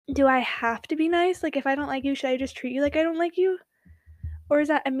do I have to be nice? Like, if I don't like you, should I just treat you like I don't like you? Or is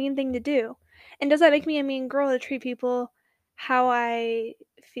that a mean thing to do? And does that make me a mean girl to treat people how I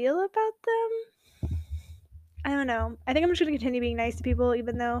feel about them? I don't know. I think I'm just gonna continue being nice to people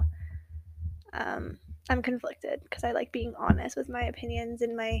even though um, I'm conflicted because I like being honest with my opinions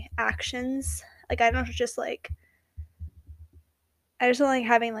and my actions. Like, I don't just like, I just don't like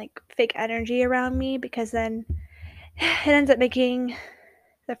having like fake energy around me because then it ends up making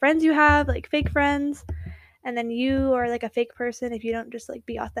the friends you have like fake friends, and then you are like a fake person if you don't just like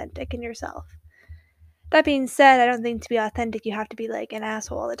be authentic in yourself. That being said, I don't think to be authentic you have to be like an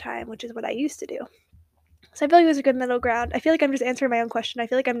asshole all the time, which is what I used to do. So I feel like there's a good middle ground. I feel like I'm just answering my own question. I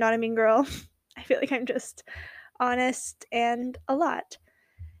feel like I'm not a mean girl. I feel like I'm just honest and a lot.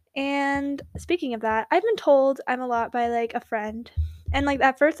 And speaking of that, I've been told I'm a lot by like a friend. And like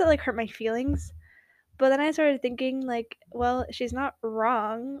at first that like hurt my feelings. But then I started thinking like, well, she's not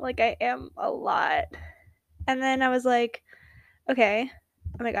wrong. Like I am a lot. And then I was like, okay.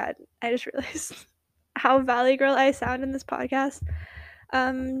 Oh my god, I just realized how Valley Girl I sound in this podcast.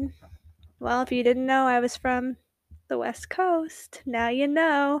 Um well, if you didn't know, I was from the West Coast. Now you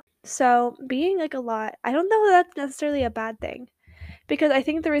know. So, being like a lot, I don't know that that's necessarily a bad thing. Because I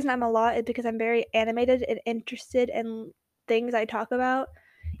think the reason I'm a lot is because I'm very animated and interested in things I talk about.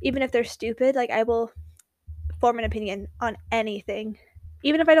 Even if they're stupid, like I will form an opinion on anything.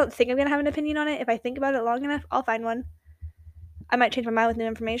 Even if I don't think I'm gonna have an opinion on it, if I think about it long enough, I'll find one. I might change my mind with new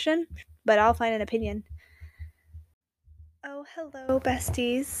information, but I'll find an opinion. Oh, hello,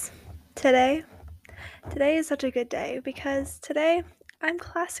 besties. Today, today is such a good day because today I'm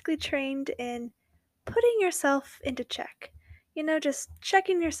classically trained in putting yourself into check. You know, just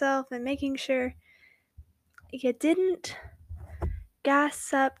checking yourself and making sure you didn't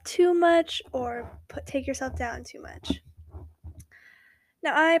gas up too much or take yourself down too much.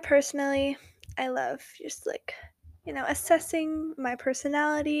 Now, I personally, I love just like, assessing my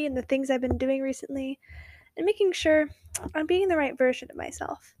personality and the things I've been doing recently and making sure I'm being the right version of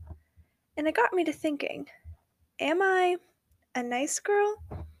myself. And it got me to thinking, am I a nice girl?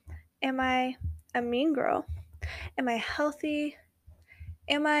 Am I a mean girl? Am I healthy?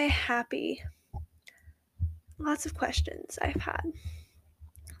 Am I happy? Lots of questions I've had.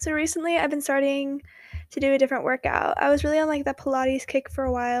 So recently I've been starting to do a different workout. I was really on like that Pilates kick for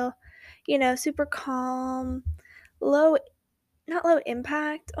a while, super calm, low, not low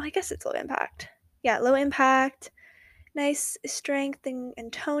impact. Oh, I guess it's low impact. Yeah, low impact, nice strength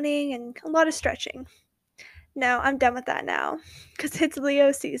and toning and a lot of stretching. No, I'm done with that now because it's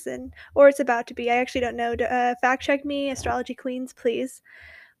Leo season, or it's about to be. I actually don't know. Fact check me, astrology queens, please.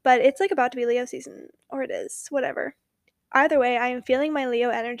 But it's like about to be Leo season, or it is, whatever. Either way, I am feeling my Leo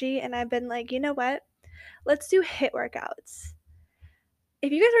energy, and I've been like, you know what? Let's do HIIT workouts.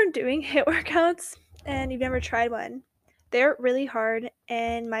 If you guys aren't doing HIIT workouts and you've never tried one, they're really hard,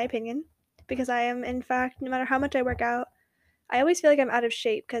 in my opinion, because I am, in fact, no matter how much I work out, I always feel like I'm out of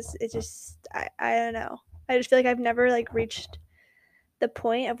shape because it just, I don't know. I just feel like I've never like reached the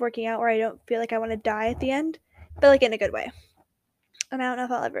point of working out where I don't feel like I want to die at the end, but like in a good way. And I don't know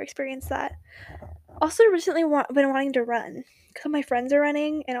if I'll ever experience that. Also, recently been wanting to run because my friends are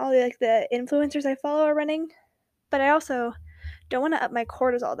running and all the influencers I follow are running, but I also don't want to up my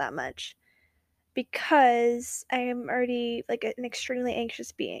cortisol that much because I am already like an extremely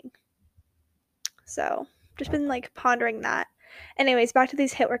anxious being. So just been like pondering that. Anyways, back to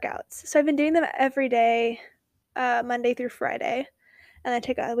these HIIT workouts. So I've been doing them every day, Monday through Friday, and I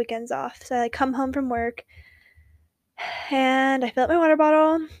take weekends off. So I like come home from work and I fill up my water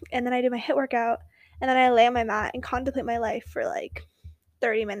bottle and then I do my HIIT workout and then I lay on my mat and contemplate my life for like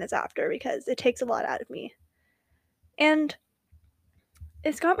 30 minutes after because it takes a lot out of me. And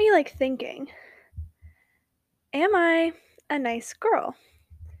it's got me like thinking, am I a nice girl?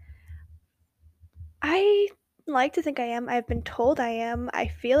 I like to think I am. I've been told I am. I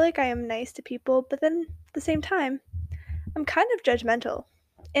feel like I am nice to people, but then at the same time, I'm kind of judgmental.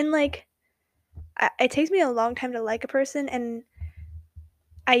 And like, it takes me a long time to like a person, and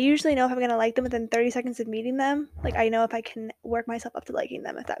I usually know if I'm gonna like them within 30 seconds of meeting them. Like, I know if I can work myself up to liking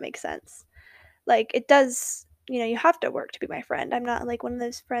them, if that makes sense. Like, it does, you have to work to be my friend. I'm not like one of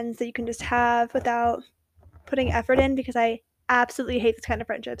those friends that you can just have without putting effort in because I absolutely hate this kind of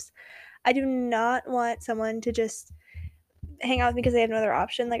friendships. I do not want someone to just hang out with me because they have no other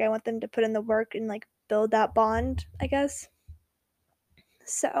option. Like, I want them to put in the work and like build that bond, I guess.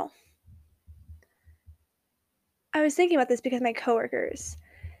 So, I was thinking about this because my coworkers.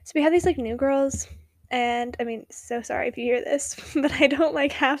 So we have these like new girls, and I mean, so sorry if you hear this, but I don't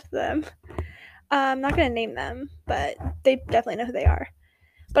like half of them. I'm not gonna name them, but they definitely know who they are.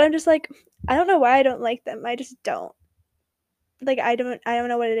 But I'm just like, I don't know why I don't like them. I just don't. Like I don't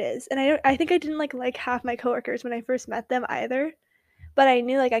know what it is. And I think I didn't like half my coworkers when I first met them either. But I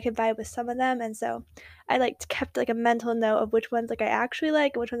knew like I could vibe with some of them, and so I like kept like a mental note of which ones like I actually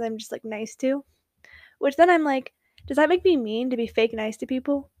like and which ones I'm just like nice to. Which then I'm like, does that make me mean to be fake nice to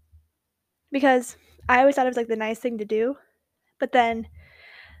people? Because I always thought it was like the nice thing to do. But then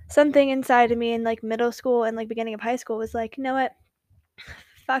something inside of me in like middle school and like beginning of high school was like, you know what?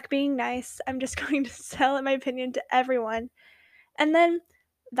 Fuck being nice. I'm just going to sell my opinion to everyone. And then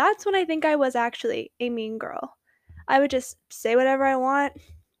that's when I think I was actually a mean girl. I would just say whatever I want,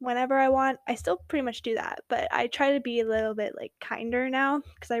 whenever I want. I still pretty much do that, but I try to be a little bit like kinder now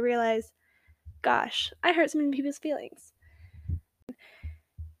because I realize, gosh, I hurt so many people's feelings.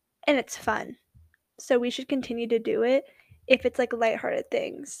 And it's fun. So we should continue to do it if it's like lighthearted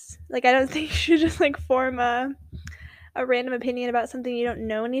things. Like I don't think you should just like form a random opinion about something you don't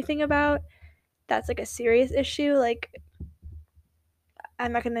know anything about. That's like a serious issue. Like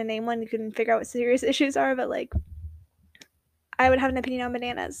I'm not gonna name one. You can figure out what serious issues are, but like I would have an opinion on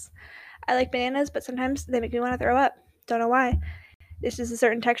bananas. I like bananas, but sometimes they make me want to throw up. Don't know why. It's just a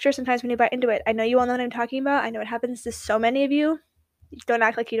certain texture sometimes when you bite into it. I know you all know what I'm talking about. I know it happens to so many of you. Don't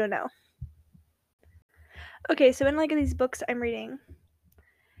act like you don't know. Okay, so in like these books I'm reading,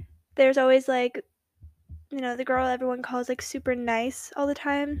 there's always like, the girl everyone calls like super nice all the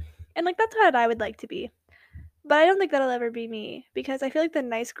time. And like that's what I would like to be. But I don't think that'll ever be me because I feel like the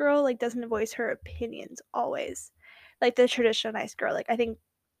nice girl like doesn't voice her opinions always. Like the traditional nice girl. Like I think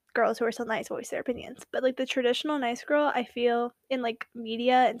girls who are so nice voice their opinions. But like the traditional nice girl, I feel in like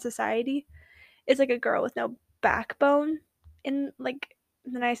media and society is like a girl with no backbone in like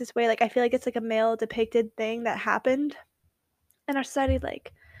the nicest way. Like I feel like it's like a male depicted thing that happened in our society.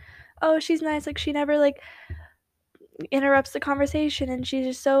 Like, oh, she's nice. Like she never like interrupts the conversation, and she's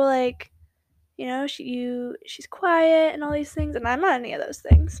just so like, she's quiet and all these things. And I'm not any of those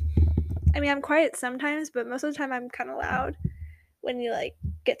things. I mean, I'm quiet sometimes, but most of the time I'm kind of loud when you like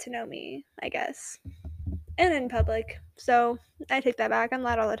get to know me, I guess. And in public. So I take that back. I'm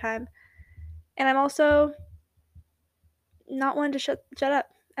loud all the time. And I'm also not one to shut up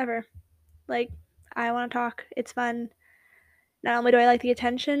ever. Like I want to talk. It's fun. Not only do I like the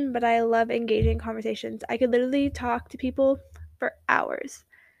attention, but I love engaging conversations. I could literally talk to people for hours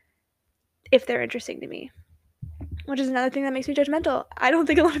if they're interesting to me, which is another thing that makes me judgmental. I don't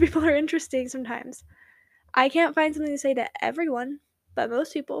think a lot of people are interesting sometimes. I can't find something to say to everyone, but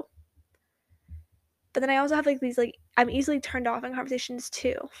most people. But then I also have like these like I'm easily turned off in conversations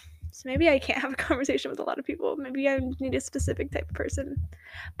too. So maybe I can't have a conversation with a lot of people. Maybe I need a specific type of person.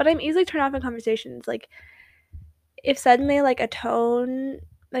 But I'm easily turned off in conversations. Like if suddenly like our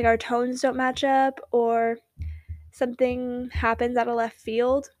tones don't match up, or something happens out of left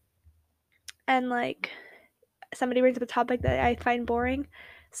field, and like somebody brings up a topic that I find boring,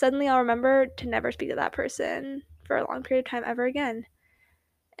 suddenly I'll remember to never speak to that person for a long period of time ever again.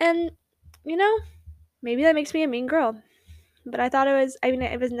 And you know, maybe that makes me a mean girl. But it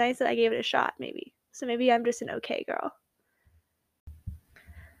was nice that I gave it a shot, maybe. So maybe I'm just an okay girl.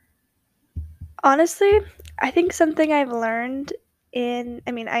 Honestly, I think something I've learned I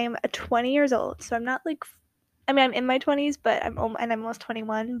am 20 years old, so I'm not like, I'm in my 20s, but I'm almost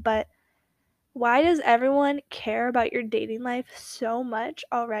 21, but why does everyone care about your dating life so much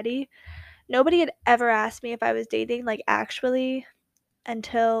already? Nobody had ever asked me if I was dating, like, actually,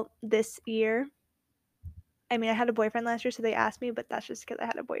 until this year. I mean, I had a boyfriend last year, so they asked me, but that's just because I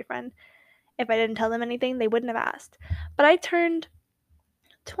had a boyfriend. If I didn't tell them anything, they wouldn't have asked. But I turned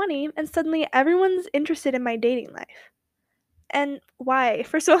 20 and suddenly everyone's interested in my dating life. And why?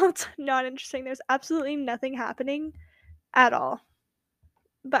 First of all, it's not interesting. There's absolutely nothing happening at all.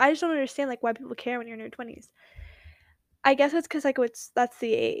 But I just don't understand like why people care when you're in your 20s. I guess it's cuz like that's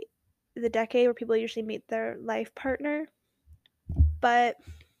the decade where people usually meet their life partner. But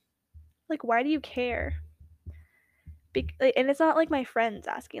like why do you care? And it's not like my friends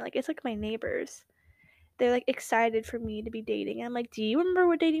asking, like it's like my neighbors. They're like excited for me to be dating. And I'm like, "Do you remember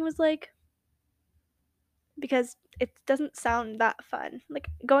what dating was like?" Because it doesn't sound that fun. Like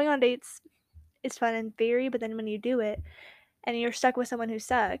going on dates is fun in theory, but then when you do it and you're stuck with someone who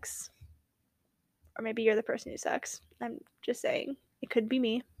sucks, or maybe you're the person who sucks. I'm just saying, it could be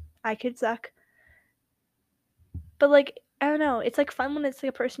me. I could suck. But like, I don't know, it's like fun when it's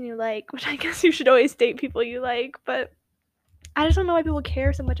like a person you like, which I guess you should always date people you like, but I just don't know why people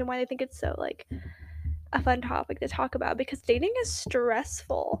care so much and why they think it's so like a fun topic to talk about, because dating is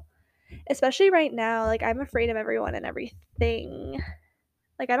stressful. Especially right now, like I'm afraid of everyone and everything.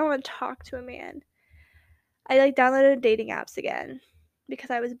 Like I don't want to talk to a man. I like downloaded dating apps again because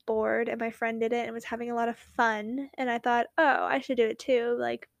I was bored and my friend did it and was having a lot of fun, and I thought, "Oh, I should do it too,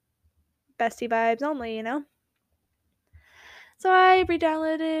 like, bestie vibes only, you know?" So I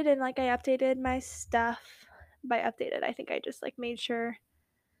re-downloaded and, like, I updated my stuff. By updated, I think I just, like, made sure,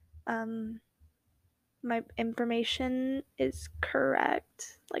 um, my information is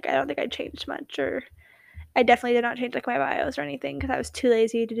correct. Like, I don't think I changed much, or I definitely did not change, like, my bios or anything because I was too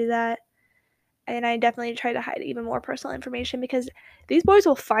lazy to do that, and I definitely tried to hide even more personal information because these boys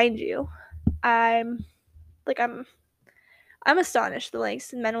will find you. I'm like, I'm astonished the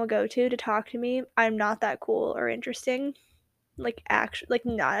lengths men will go to talk to me. I'm not that cool or interesting, like, like,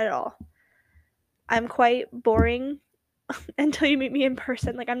 not at all. I'm quite boring until you meet me in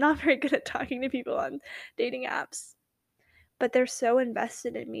person. Like, I'm not very good at talking to people on dating apps, but they're so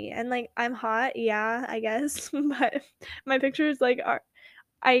invested in me, and, like, I'm hot, yeah, I guess, but my pictures, like, are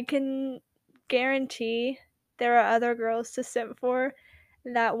I can guarantee there are other girls to simp for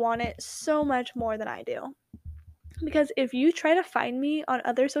that want it so much more than I do. Because if you try to find me on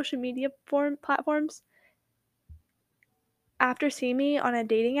other social media platforms after seeing me on a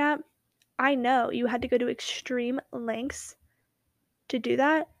dating app, I know you had to go to extreme lengths to do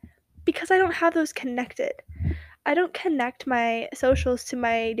that because I don't have those connected. I don't connect my socials to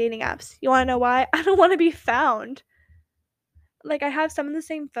my dating apps. You wanna know why? I don't wanna be found. Like, I have some of the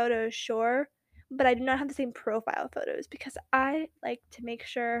same photos, sure, but I do not have the same profile photos because I like to make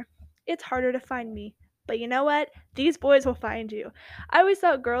sure it's harder to find me. But you know what? These boys will find you. I always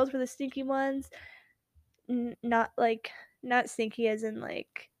thought girls were the sneaky ones, not like not sneaky as in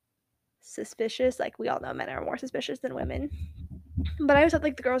like suspicious. Like, we all know men are more suspicious than women. But I always thought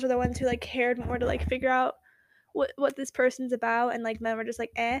like the girls were the ones who like cared more to like figure out what this person's about, and like men were just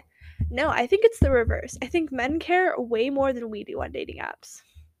like, eh. No, I think it's the reverse. I think men care way more than we do on dating apps.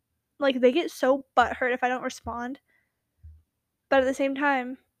 Like, they get so butthurt if I don't respond, but at the same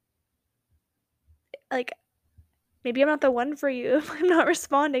time, like, maybe I'm not the one for you if I'm not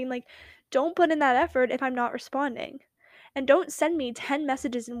responding. Like, don't put in that effort if I'm not responding, and don't send me 10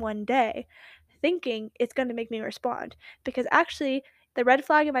 messages in one day thinking it's going to make me respond, because actually the red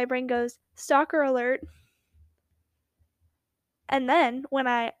flag in my brain goes stalker alert. And then when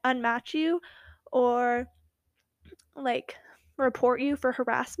I unmatch you or like report you for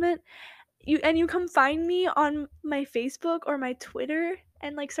harassment, you come find me on my Facebook or my Twitter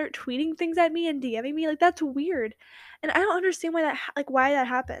and like start tweeting things at me and DMing me, like, that's weird. And I don't understand why why that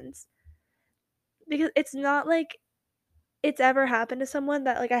happens. Because it's not like it's ever happened to someone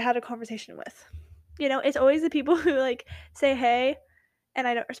that like I had a conversation with. You know, it's always the people who like say hey and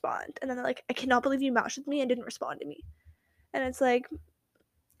I don't respond. And then they're like, I cannot believe you matched with me and didn't respond to me. And it's like,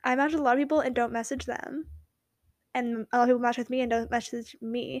 I match with a lot of people and don't message them. And a lot of people match with me and don't message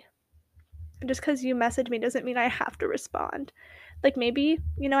me. And just because you message me doesn't mean I have to respond. Like, maybe,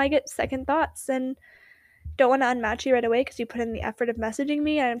 you know, I get second thoughts and don't want to unmatch you right away because you put in the effort of messaging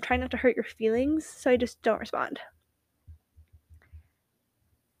me, and I'm trying not to hurt your feelings, so I just don't respond.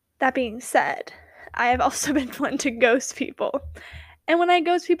 That being said, I have also been one to ghost people. And when I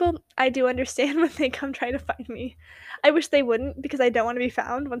ghost people, I do understand when they come try to find me. I wish they wouldn't because I don't want to be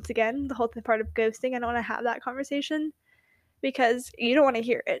found. Once again, the whole part of ghosting, I don't want to have that conversation because you don't want to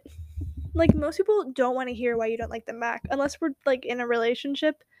hear it. Like, most people don't want to hear why you don't like them back unless we're like in a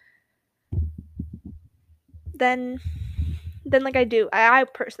relationship. Then like I do. I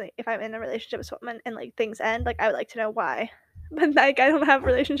personally, if I'm in a relationship with someone and like things end, like I would like to know why. But like I don't have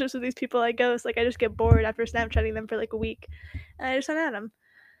relationships with these people I ghost. Like, I just get bored after Snapchatting them for like a week, and I just send at them.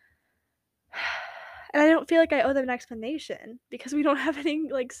 And I don't feel like I owe them an explanation because we don't have any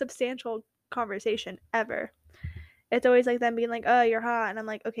like substantial conversation ever. It's always like them being like, "Oh, you're hot," and I'm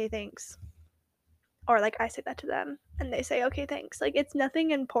like, "Okay, thanks." Or like I say that to them and they say, "Okay, thanks." Like, it's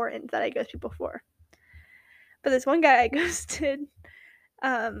nothing important that I ghost people for. But this one guy I ghosted,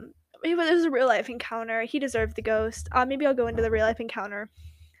 it was a real life encounter. He deserved the ghost. Maybe I'll go into the real life encounter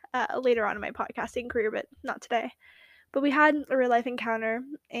later on in my podcasting career, but not today. But we had a real life encounter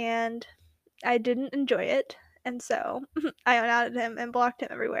and I didn't enjoy it, and so I unadded him and blocked him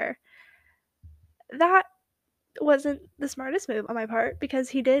everywhere. That wasn't the smartest move on my part because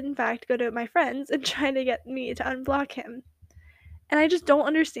he did in fact go to my friends and try to get me to unblock him. And I just don't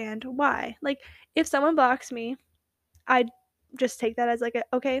understand why. Like, if someone blocks me, I just take that as like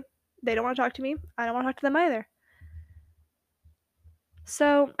okay, they don't want to talk to me. I don't want to talk to them either.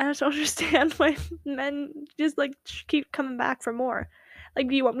 So I just don't understand why men just like keep coming back for more. Like,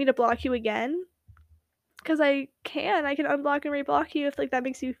 do you want me to block you again? Because I can unblock and reblock you if like that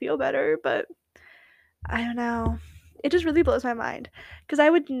makes you feel better, but I don't know. It just really blows my mind because I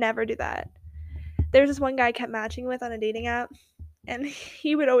would never do that. There's this one guy I kept matching with on a dating app, and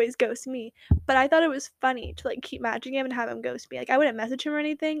he would always ghost me. But I thought it was funny to like keep matching him and have him ghost me. Like I wouldn't message him or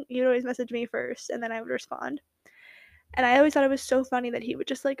anything. He would always message me first, and then I would respond. And I always thought it was so funny that he would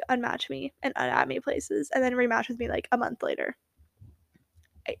just like unmatch me and unadd me places, and then rematch with me like a month later.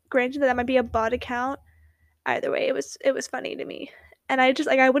 Granted that might be a bot account. Either way, it was funny to me. And I just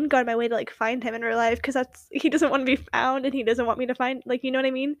like I wouldn't go out of my way to like find him in real life because that's he doesn't want to be found and he doesn't want me to find, like, you know what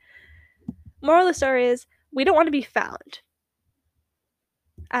I mean? Moral of the story is we don't want to be found.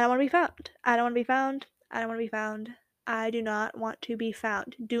 I don't want to be found. I don't want to be found. I don't want to be found. I do not want to be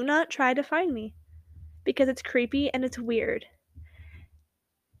found. Do not try to find me because it's creepy and it's weird.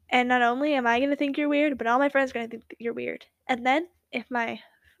 And not only am I going to think you're weird, but all my friends are going to think you're weird. And then if my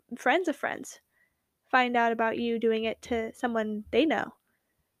friends of friends find out about you doing it to someone they know,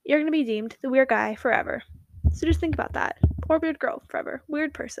 you're going to be deemed the weird guy forever. So just think about that. Or weird girl forever.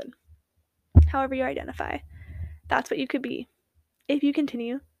 Weird person. However you identify. That's what you could be if you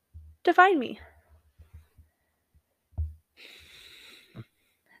continue to find me.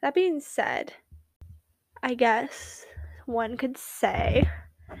 That being said, I guess one could say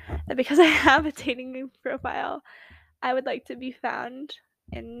that because I have a dating profile, I would like to be found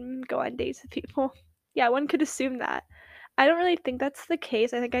and go on dates with people. Yeah, one could assume that. I don't really think that's the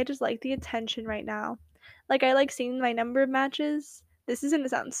case. I think I just like the attention right now. Like I like seeing my number of matches. This is gonna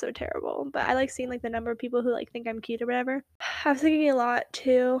sound so terrible, but I like seeing like the number of people who like think I'm cute or whatever. I was thinking a lot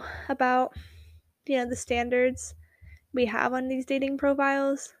too about, you know, the standards we have on these dating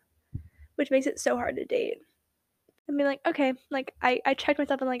profiles, which makes it so hard to date. I mean, like, okay, like I check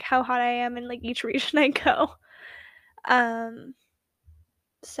myself on like how hot I am in like each region I go.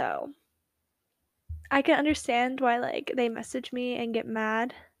 So I can understand why like they message me and get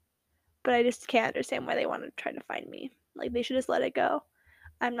mad, but I just can't understand why they want to try to find me. Like they should just let it go.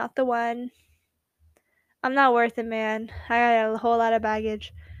 I'm not the one. I'm not worth it, man. I got a whole lot of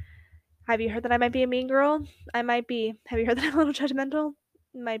baggage. Have you heard that I might be a mean girl? I might be. Have you heard that I'm a little judgmental?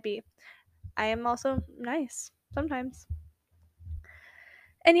 Might be. I am also nice sometimes.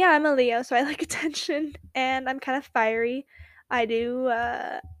 And yeah, I'm a Leo, so I like attention and I'm kind of fiery. I do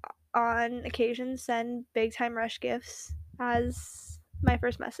on occasion send big time rush gifts as my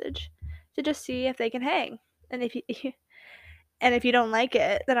first message to just see if they can hang. And if you and if you don't like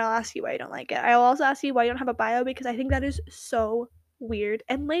it, then I'll ask you why you don't like it. I'll also ask you why you don't have a bio because I think that is so weird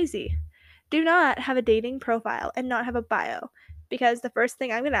and lazy. Do not have a dating profile and not have a bio because the first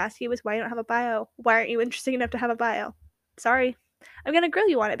thing I'm going to ask you is why you don't have a bio. Why aren't you interesting enough to have a bio? Sorry. I'm going to grill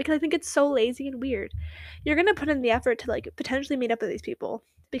you on it because I think it's so lazy and weird. You're going to put in the effort to like potentially meet up with these people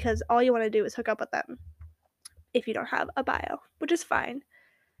because all you want to do is hook up with them if you don't have a bio, which is fine.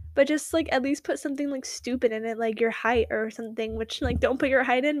 But just like at least put something like stupid in it, like your height or something, which like don't put your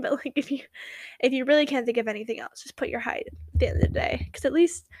height in, but like if you really can't think of anything else, just put your height at the end of the day, because at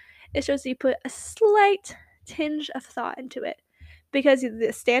least it shows that you put a slight tinge of thought into it. Because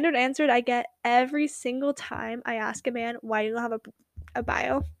the standard answer that I get every single time I ask a man why you don't have a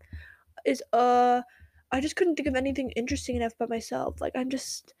bio is I just couldn't think of anything interesting enough about myself. Like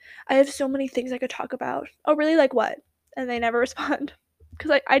I have so many things I could talk about. Oh really? Like what? And they never respond.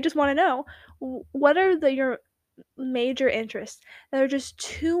 Because I just want to know what are your major interests that are just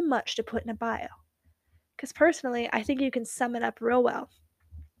too much to put in a bio. Because personally, I think you can sum it up real well.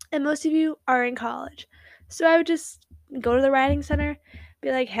 And most of you are in college. So I would just go to the writing center,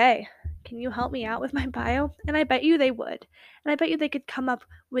 be like, hey, can you help me out with my bio? And I bet you they would. And I bet you they could come up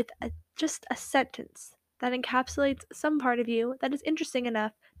with just a sentence that encapsulates some part of you that is interesting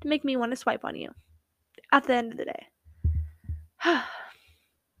enough to make me want to swipe on you at the end of the day.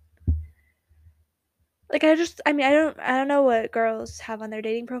 Like I don't know what girls have on their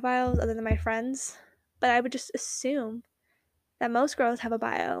dating profiles other than my friends, but I would just assume that most girls have a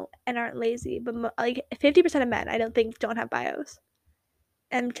bio and aren't lazy, but like 50% of men I don't think don't have bios.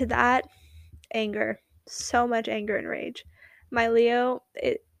 And to that, anger, so much anger and rage. My Leo,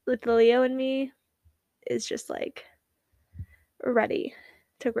 like the Leo in me is just like ready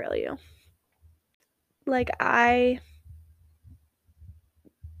to grill you. Like I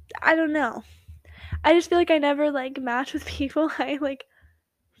don't know. I just feel like I never like match with people I like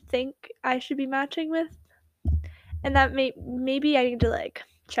think I should be matching with. And that maybe I need to like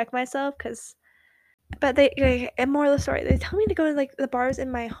check myself because but and more of the story, they tell me to go to like the bars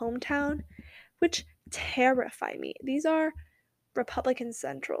in my hometown, which terrify me. These are Republican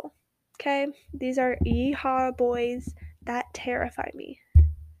Central, okay? These are yeehaw boys that terrify me.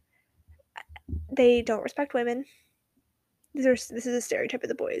 They don't respect women. This is a stereotype of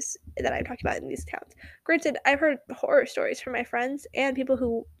the boys that I'm talking about in these towns. Granted, I've heard horror stories from my friends and people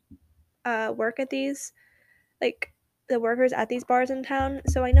who work at these like the workers at these bars in town,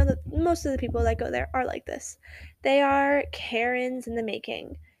 so I know that most of the people that go there are like this. They are Karens in the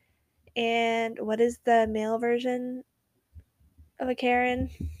making. And what is the male version of a Karen?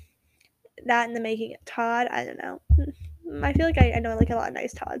 That in the making. Todd? I don't know. I feel like I know like a lot of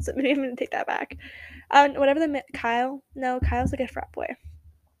nice Todds, so maybe I'm gonna take that back. Whatever Kyle. No, Kyle's like a frat boy.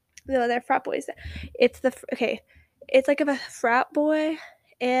 No, they're frat boys. It's okay. It's like if a frat boy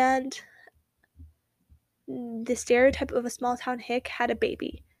and the stereotype of a small town hick had a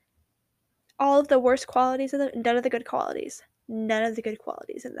baby. All of the worst qualities of them, none of the good qualities. None of the good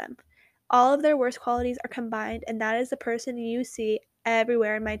qualities in them. All of their worst qualities are combined, and that is the person you see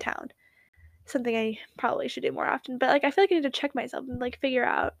everywhere in my town. Something I probably should do more often, but like I feel like I need to check myself and like figure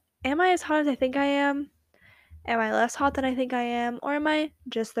out, am I as hot as I think I am? Am I less hot than I think I am? Or am I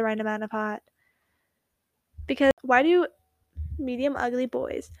just the right amount of hot? Because why do medium ugly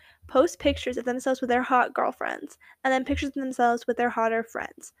boys post pictures of themselves with their hot girlfriends and then pictures of themselves with their hotter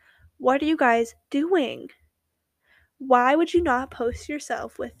friends? What are you guys doing? Why would you not post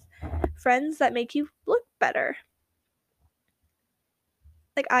yourself with friends that make you look better?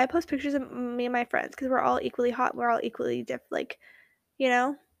 Like, I post pictures of me and my friends because we're all equally hot. We're all equally like, you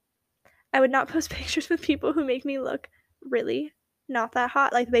know? I would not post pictures with people who make me look really not that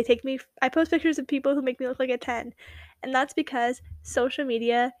hot. Like, I post pictures of people who make me look like a 10. And that's because social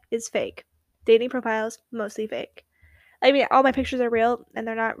media is fake. Dating profiles, mostly fake. I mean, all my pictures are real and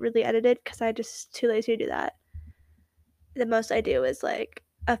they're not really edited because I just too lazy to do that. The most I do is like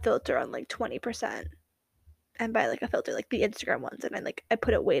a filter on like 20%. And by like a filter, like the Instagram ones, and I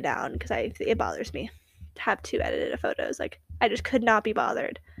put it way down because it bothers me to have two edited photos. Like, I just could not be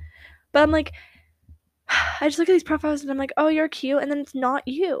bothered. But I'm like, I just look at these profiles and I'm like, oh, you're cute, and then it's not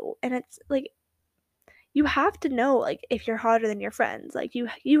you, and it's like, you have to know like if you're hotter than your friends. Like,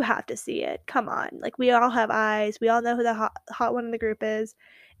 you have to see it. Come on, like, we all have eyes. We all know who the hot one in the group is.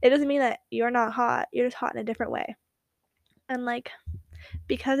 It doesn't mean that you're not hot. You're just hot in a different way. And like,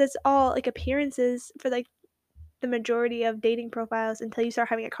 because it's all like appearances for like the majority of dating profiles until you start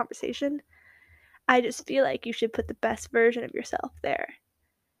having a conversation, I just feel like you should put the best version of yourself there.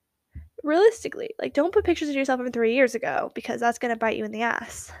 Realistically, like, don't put pictures of yourself from 3 years ago because that's going to bite you in the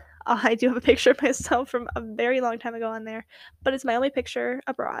ass. I do have a picture of myself from a very long time ago on there, but it's my only picture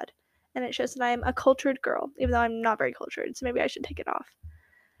abroad, and it shows that I'm a cultured girl, even though I'm not very cultured, so maybe I should take it off.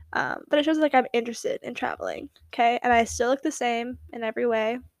 But it shows like I'm interested in traveling, okay? And I still look the same in every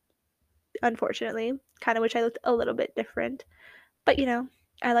way, unfortunately. Kind of wish I looked a little bit different. But,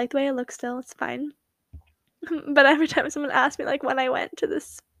 I like the way I look still. It's fine. But every time someone asks me, like, when I went to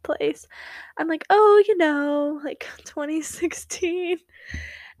this place, I'm like, oh, like 2016.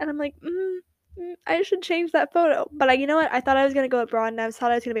 And I'm like, I should change that photo. But you know what? I thought I was going to go abroad, and I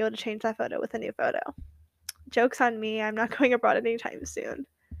thought I was going to be able to change that photo with a new photo. Joke's on me. I'm not going abroad anytime soon.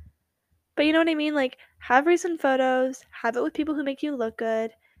 But you know what I mean? Like, have recent photos, have it with people who make you look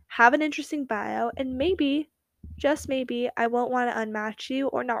good, have an interesting bio, and maybe, just maybe, I won't want to unmatch you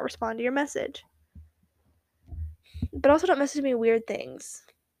or not respond to your message. But also don't message me weird things.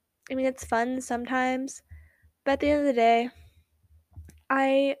 I mean, it's fun sometimes, but at the end of the day,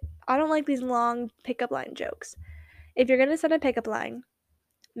 I don't like these long pickup line jokes. If you're gonna send a pickup line,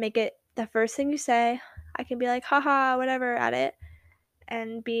 make it the first thing you say. I can be like, haha, whatever, at it,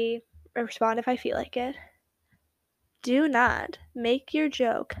 and respond if I feel like it. Do not make your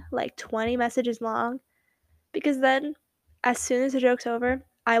joke like 20 messages long, because then, as soon as the joke's over,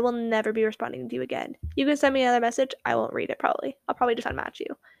 I will never be responding to you again. You can send me another message, I won't read it probably. I'll probably just unmatch you.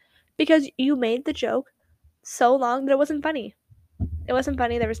 Because you made the joke so long that it wasn't funny. It wasn't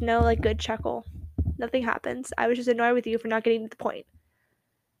funny. There was no like good chuckle. Nothing happens. I was just annoyed with you for not getting to the point.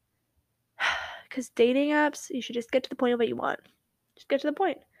 Because dating apps, you should just get to the point of what you want. Just get to the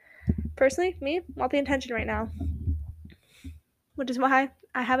point. Personally, me, want the attention right now. Which is why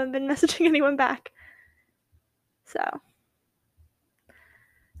I haven't been messaging anyone back. So,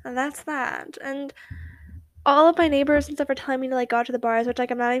 and that's that. And all of my neighbors and stuff are telling me to like go out to the bars, which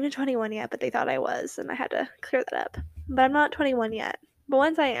like I'm not even 21 yet, but they thought I was, and I had to clear that up. But I'm not 21 yet. But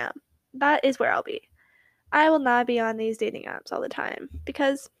once I am, that is where I'll be. I will not be on these dating apps all the time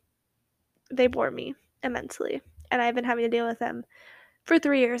because they bore me immensely, and I've been having to deal with them for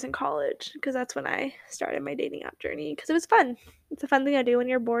 3 years in college because that's when I started my dating app journey because it was fun. It's a fun thing to do when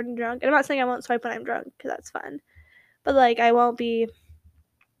you're bored and drunk. And I'm not saying I won't swipe when I'm drunk because that's fun, but like I won't be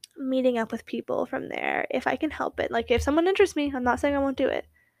meeting up with people from there if I can help it. Like, if someone interests me, I'm not saying I won't do it,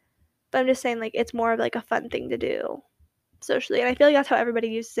 but I'm just saying like it's more of like a fun thing to do socially. And I feel like that's how everybody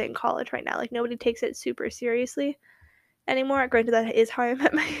uses it in college right now. Like, nobody takes it super seriously anymore. Granted, that is how I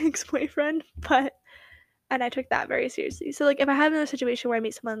met my ex-boyfriend, but and I took that very seriously. So, like, if I have another situation where I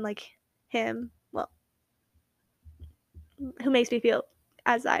meet someone like him, well, who makes me feel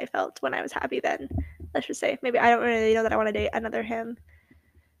as I felt when I was happy, then let's just say maybe I don't really know that I want to date another him,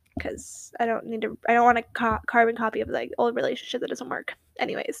 because I don't want a carbon copy of like old relationship that doesn't work.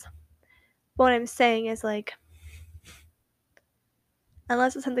 Anyways, what I'm saying is, like,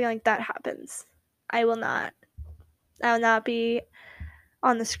 unless it's something like that happens, I will not be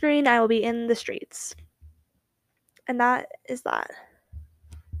on the screen. I will be in the streets. And that is that.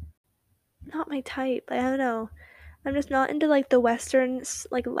 Not my type. I don't know. I'm just not into like the Western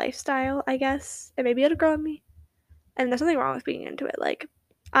like lifestyle, I guess. And maybe it'll grow on me. And there's nothing wrong with being into it. Like,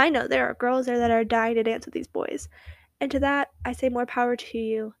 I know there are girls there that are dying to dance with these boys. And to that, I say more power to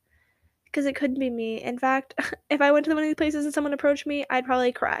you. Because it could be me. In fact, if I went to one of these places and someone approached me, I'd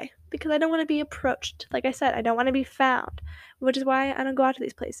probably cry. Because I don't want to be approached. Like I said, I don't want to be found. Which is why I don't go out to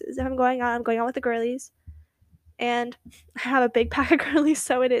these places. If I'm going out, I'm going out with the girlies. And I have a big pack of girlies,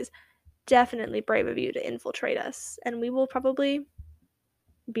 so it is definitely brave of you to infiltrate us. And we will probably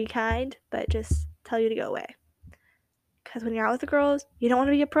be kind, but just tell you to go away. Because when you're out with the girls, you don't want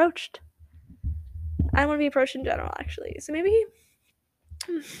to be approached. I don't want to be approached in general, actually. So maybe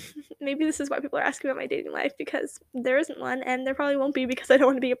this is why people are asking about my dating life, because there isn't one, and there probably won't be because I don't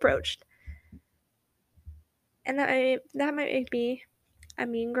want to be approached. And that might make me a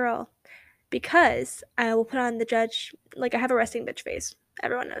mean girl, because I will put on the judge, like, I have a resting bitch face.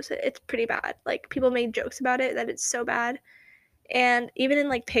 Everyone knows it. It's pretty bad. Like, people make jokes about it, that it's so bad. And even in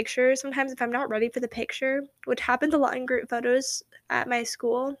like pictures, sometimes if I'm not ready for the picture, which happens a lot in group photos at my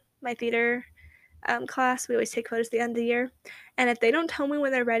school, my theater class, we always take photos at the end of the year. And if they don't tell me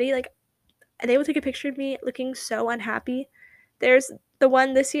when they're ready, like, they will take a picture of me looking so unhappy. There's the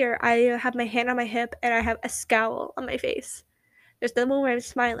one this year, I have my hand on my hip and I have a scowl on my face. There's the one where I'm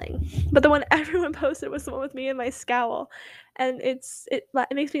smiling, but the one everyone posted was the one with me and my scowl, and it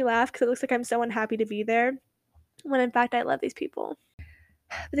makes me laugh because it looks like I'm so unhappy to be there, when in fact I love these people.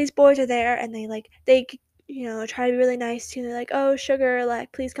 But these boys are there, and they try to be really nice to you. They're like, "Oh, sugar,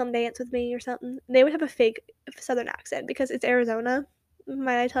 like, please come dance with me," or something. They would have a fake southern accent because it's Arizona.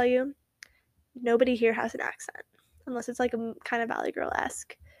 Might I tell you, nobody here has an accent unless it's like a kind of Valley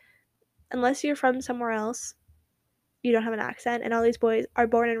Girl-esque. Unless you're from somewhere else, you don't have an accent. And all these boys are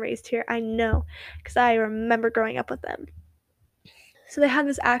born and raised here. I know, because I remember growing up with them. So they have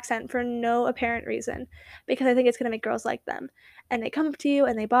this accent for no apparent reason, because I think it's going to make girls like them. And they come up to you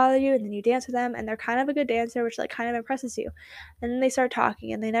and they bother you, and then you dance with them, and they're kind of a good dancer, which like kind of impresses you. And then they start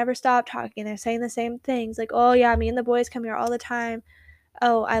talking, and they never stop talking. They're saying the same things, like, "Oh yeah, me and the boys come here all the time.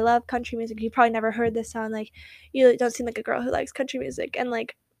 Oh, I love country music. You probably never heard this song. Like, you don't seem like a girl who likes country music," and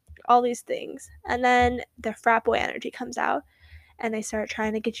like all these things. And then their frat boy energy comes out, and they start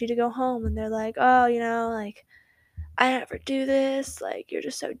trying to get you to go home, and they're like, "Oh, like, I never do this, like, you're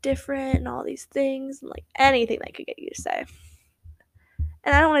just so different," and all these things, and like anything they could get you to say.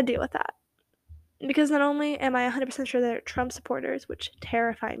 And I don't want to deal with that, because not only am I 100% sure they're Trump supporters, which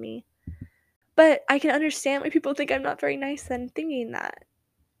terrify me, but I can understand why people think I'm not very nice then thinking that.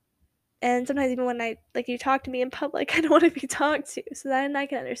 And sometimes even when you talk to me in public, I don't want to be talked to, so then I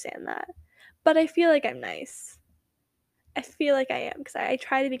can understand that. But I feel like I'm nice. I feel like I am, because I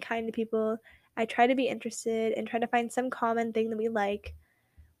try to be kind to people. I try to be interested and try to find some common thing that we like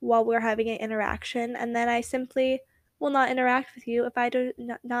while we're having an interaction, and then I simply will not interact with you if I do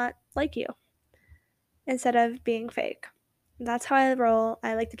not like you, instead of being fake. That's how I roll.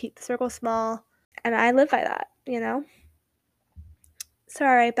 I like to keep the circle small, and I live by that. So,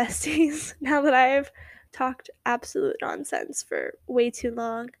 alright, besties, now that I've talked absolute nonsense for way too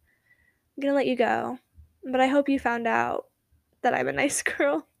long, I'm gonna let you go. But I hope you found out that I'm a nice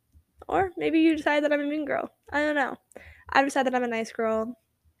girl. Or maybe you decide that I'm a mean girl. I don't know. I've decided that I'm a nice girl,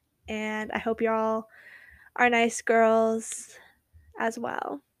 and I hope y'all are nice girls as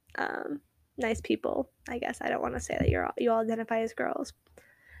well. Nice people, I guess. I don't want to say that you all identify as girls.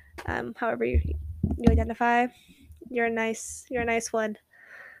 However you identify, you're a nice one.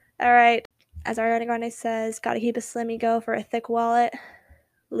 All right. As Ariana Grande says, gotta keep a slim ego for a thick wallet.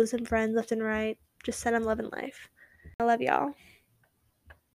 Losing friends left and right. Just send them love and life. I love y'all.